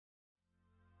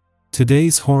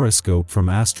Today's horoscope from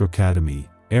Astrocademy,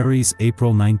 Aries,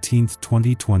 April 19,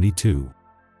 2022.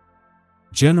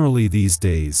 Generally these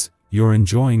days, you're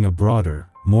enjoying a broader,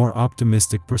 more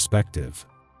optimistic perspective.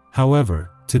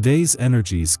 However, today's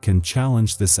energies can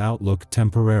challenge this outlook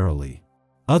temporarily.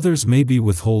 Others may be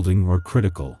withholding or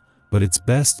critical, but it's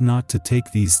best not to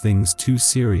take these things too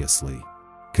seriously.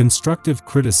 Constructive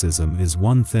criticism is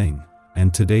one thing,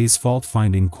 and today's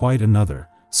fault-finding quite another,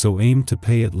 so aim to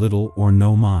pay it little or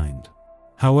no mind.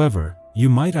 However, you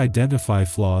might identify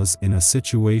flaws in a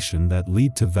situation that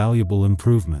lead to valuable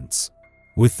improvements.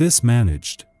 With this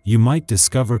managed, you might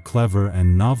discover clever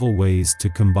and novel ways to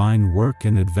combine work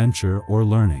and adventure or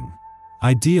learning.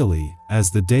 Ideally,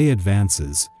 as the day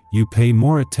advances, you pay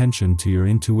more attention to your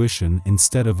intuition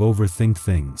instead of overthink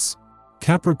things.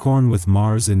 Capricorn with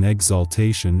Mars in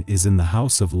exaltation is in the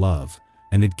house of love,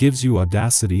 and it gives you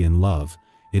audacity in love.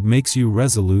 It makes you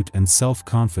resolute and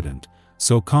self-confident,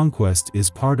 so conquest is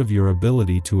part of your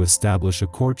ability to establish a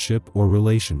courtship or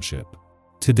relationship.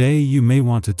 Today you may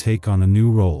want to take on a new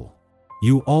role.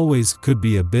 You always could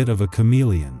be a bit of a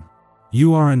chameleon.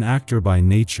 You are an actor by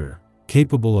nature,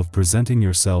 capable of presenting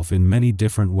yourself in many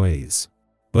different ways.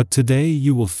 But today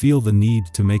you will feel the need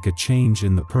to make a change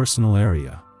in the personal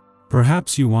area.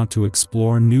 Perhaps you want to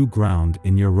explore new ground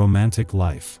in your romantic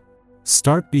life.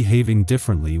 Start behaving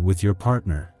differently with your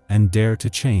partner, and dare to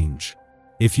change.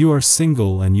 If you are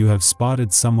single and you have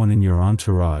spotted someone in your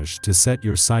entourage to set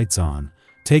your sights on,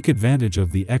 take advantage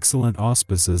of the excellent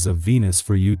auspices of Venus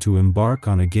for you to embark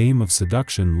on a game of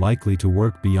seduction likely to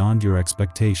work beyond your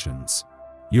expectations.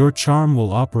 Your charm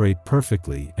will operate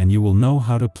perfectly and you will know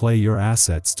how to play your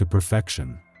assets to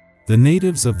perfection. The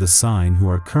natives of the sign who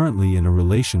are currently in a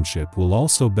relationship will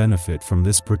also benefit from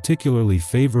this particularly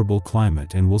favorable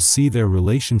climate and will see their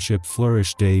relationship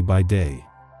flourish day by day.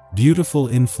 Beautiful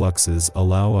influxes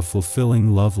allow a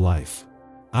fulfilling love life.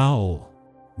 Owl.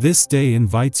 This day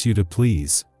invites you to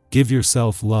please, give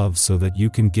yourself love so that you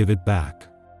can give it back.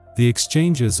 The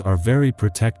exchanges are very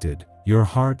protected, your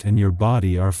heart and your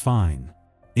body are fine.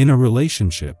 In a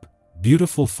relationship,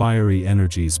 beautiful fiery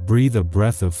energies breathe a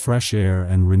breath of fresh air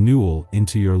and renewal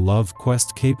into your love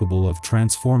quest capable of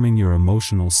transforming your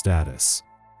emotional status.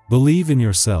 Believe in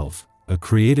yourself, a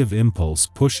creative impulse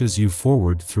pushes you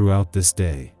forward throughout this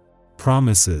day.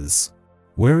 Promises.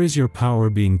 Where is your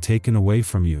power being taken away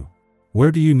from you?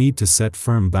 Where do you need to set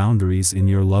firm boundaries in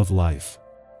your love life?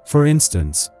 For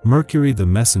instance, Mercury the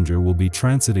Messenger will be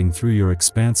transiting through your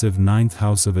expansive 9th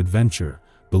house of adventure,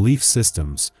 belief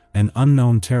systems, and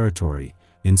unknown territory,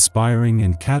 inspiring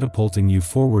and catapulting you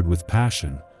forward with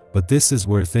passion, but this is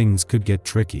where things could get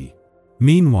tricky.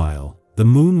 Meanwhile, the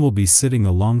Moon will be sitting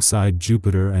alongside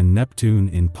Jupiter and Neptune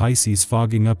in Pisces,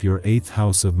 fogging up your 8th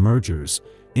house of mergers,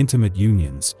 intimate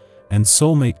unions, and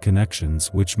soulmate connections,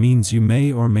 which means you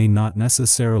may or may not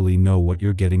necessarily know what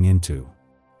you're getting into.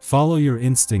 Follow your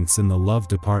instincts in the love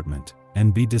department,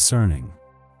 and be discerning.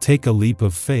 Take a leap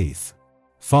of faith.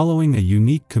 Following a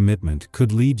unique commitment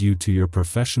could lead you to your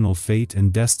professional fate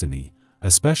and destiny,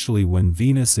 especially when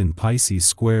Venus in Pisces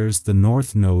squares the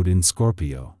North Node in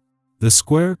Scorpio. The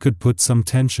square could put some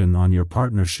tension on your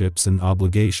partnerships and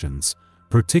obligations,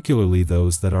 particularly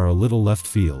those that are a little left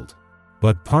field.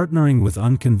 But partnering with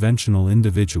unconventional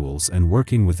individuals and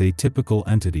working with atypical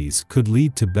entities could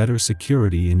lead to better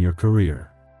security in your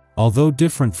career. Although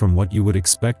different from what you would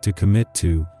expect to commit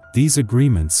to, these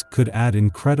agreements could add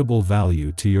incredible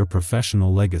value to your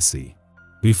professional legacy.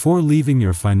 Before leaving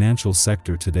your financial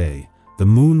sector today, the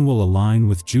Moon will align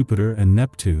with Jupiter and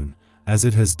Neptune, as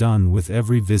it has done with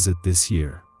every visit this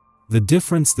year. The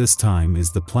difference this time is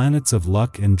the planets of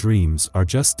luck and dreams are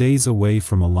just days away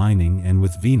from aligning, and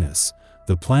with Venus,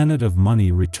 the planet of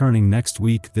money, returning next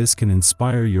week. This can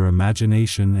inspire your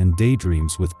imagination and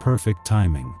daydreams with perfect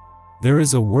timing. There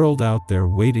is a world out there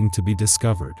waiting to be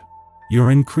discovered. Your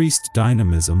increased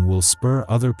dynamism will spur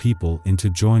other people into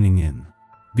joining in.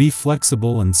 Be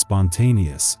flexible and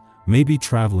spontaneous, maybe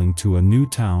traveling to a new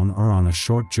town or on a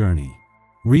short journey.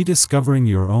 Rediscovering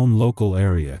your own local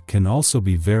area can also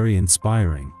be very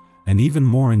inspiring, and even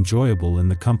more enjoyable in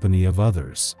the company of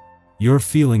others. You're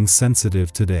feeling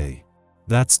sensitive today.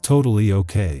 That's totally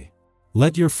okay.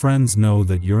 Let your friends know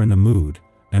that you're in a mood,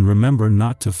 and remember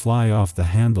not to fly off the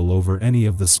handle over any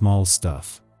of the small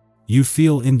stuff. You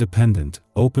feel independent,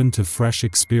 open to fresh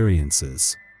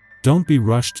experiences. Don't be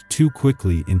rushed too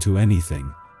quickly into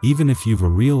anything, even if you've a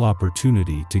real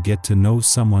opportunity to get to know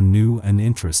someone new and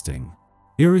interesting.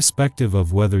 Irrespective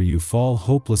of whether you fall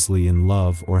hopelessly in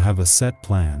love or have a set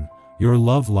plan, your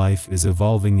love life is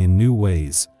evolving in new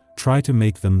ways. Try to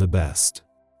make them the best.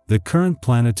 The current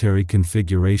planetary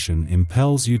configuration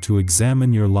impels you to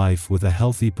examine your life with a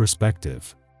healthy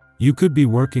perspective. You could be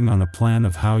working on a plan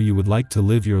of how you would like to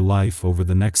live your life over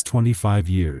the next 25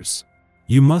 years.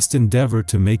 You must endeavor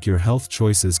to make your health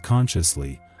choices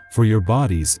consciously, for your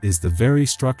bodies is the very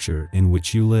structure in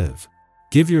which you live.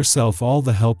 Give yourself all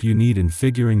the help you need in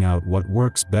figuring out what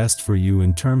works best for you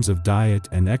in terms of diet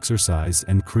and exercise,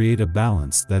 and create a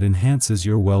balance that enhances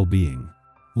your well-being.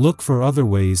 Look for other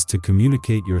ways to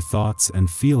communicate your thoughts and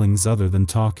feelings other than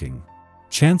talking.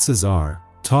 Chances are,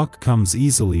 talk comes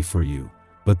easily for you,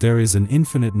 but there is an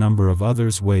infinite number of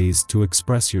others ways to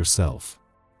express yourself.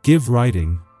 Give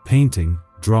writing, painting,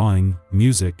 drawing,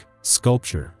 music,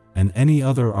 sculpture, and any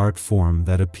other art form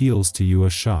that appeals to you a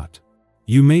shot.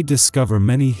 You may discover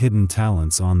many hidden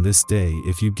talents on this day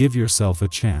if you give yourself a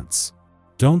chance.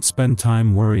 Don't spend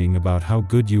time worrying about how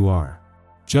good you are.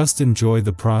 Just enjoy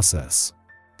the process.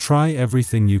 Try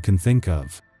everything you can think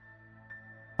of.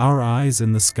 Our eyes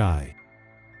in the sky.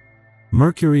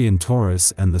 Mercury in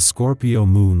Taurus and the Scorpio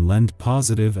moon lend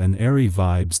positive and airy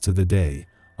vibes to the day,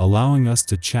 allowing us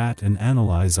to chat and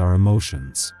analyze our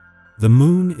emotions. The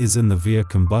moon is in the via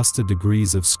combusta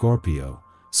degrees of Scorpio,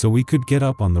 so we could get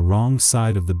up on the wrong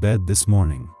side of the bed this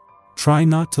morning. Try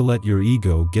not to let your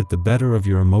ego get the better of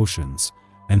your emotions,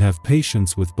 and have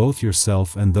patience with both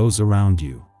yourself and those around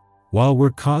you. While we're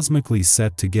cosmically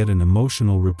set to get an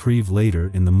emotional reprieve later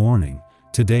in the morning,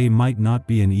 today might not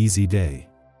be an easy day.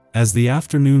 As the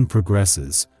afternoon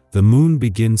progresses, the moon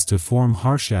begins to form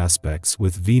harsh aspects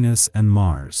with Venus and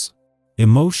Mars.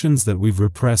 Emotions that we've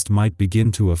repressed might begin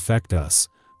to affect us,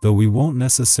 though we won't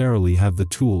necessarily have the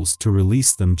tools to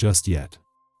release them just yet.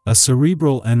 A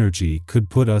cerebral energy could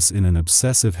put us in an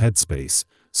obsessive headspace,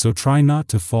 so try not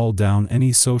to fall down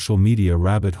any social media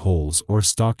rabbit holes or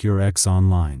stalk your ex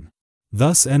online.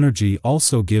 Thus, energy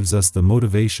also gives us the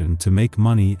motivation to make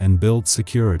money and build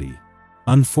security.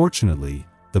 Unfortunately,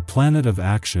 the planet of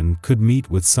action could meet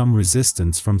with some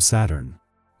resistance from Saturn.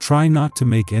 Try not to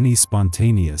make any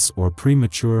spontaneous or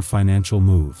premature financial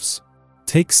moves.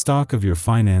 Take stock of your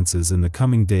finances in the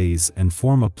coming days and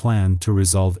form a plan to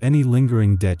resolve any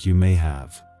lingering debt you may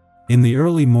have. In the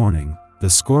early morning, the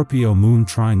Scorpio moon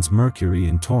trines Mercury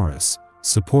in Taurus,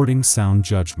 supporting sound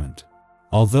judgment.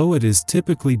 Although it is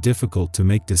typically difficult to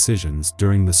make decisions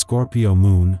during the Scorpio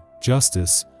moon,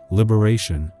 justice,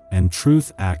 liberation, and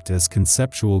truth act as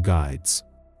conceptual guides.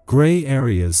 Gray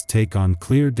areas take on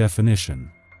clear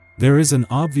definition. There is an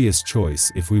obvious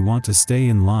choice if we want to stay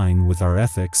in line with our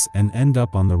ethics and end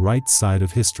up on the right side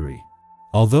of history.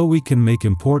 Although we can make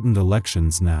important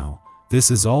elections now,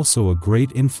 this is also a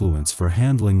great influence for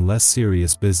handling less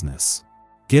serious business.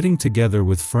 Getting together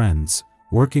with friends,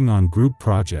 working on group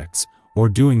projects, or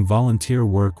doing volunteer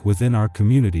work within our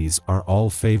communities are all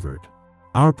favored.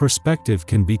 Our perspective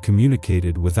can be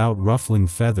communicated without ruffling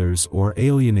feathers or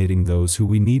alienating those who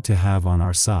we need to have on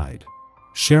our side.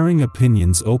 Sharing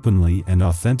opinions openly and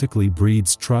authentically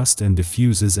breeds trust and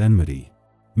diffuses enmity.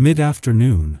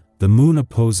 Mid-afternoon, the moon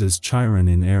opposes Chiron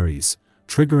in Aries,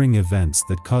 triggering events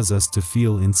that cause us to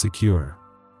feel insecure.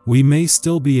 We may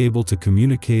still be able to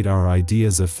communicate our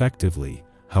ideas effectively,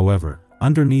 however,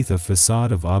 underneath a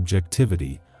facade of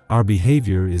objectivity, our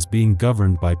behavior is being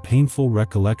governed by painful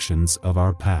recollections of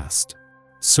our past.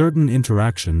 Certain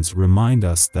interactions remind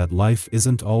us that life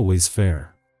isn't always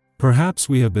fair. Perhaps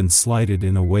we have been slighted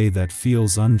in a way that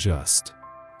feels unjust.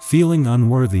 Feeling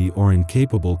unworthy or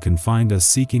incapable can find us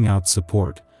seeking out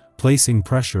support, placing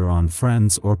pressure on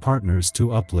friends or partners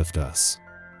to uplift us.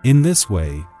 In this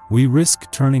way, we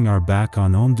risk turning our back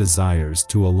on own desires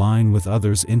to align with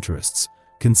others' interests,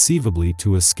 conceivably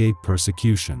to escape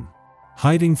persecution.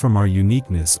 Hiding from our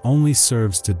uniqueness only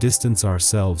serves to distance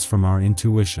ourselves from our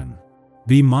intuition.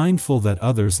 Be mindful that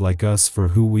others like us for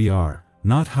who we are,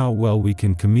 not how well we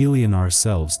can chameleon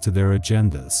ourselves to their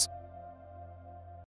agendas.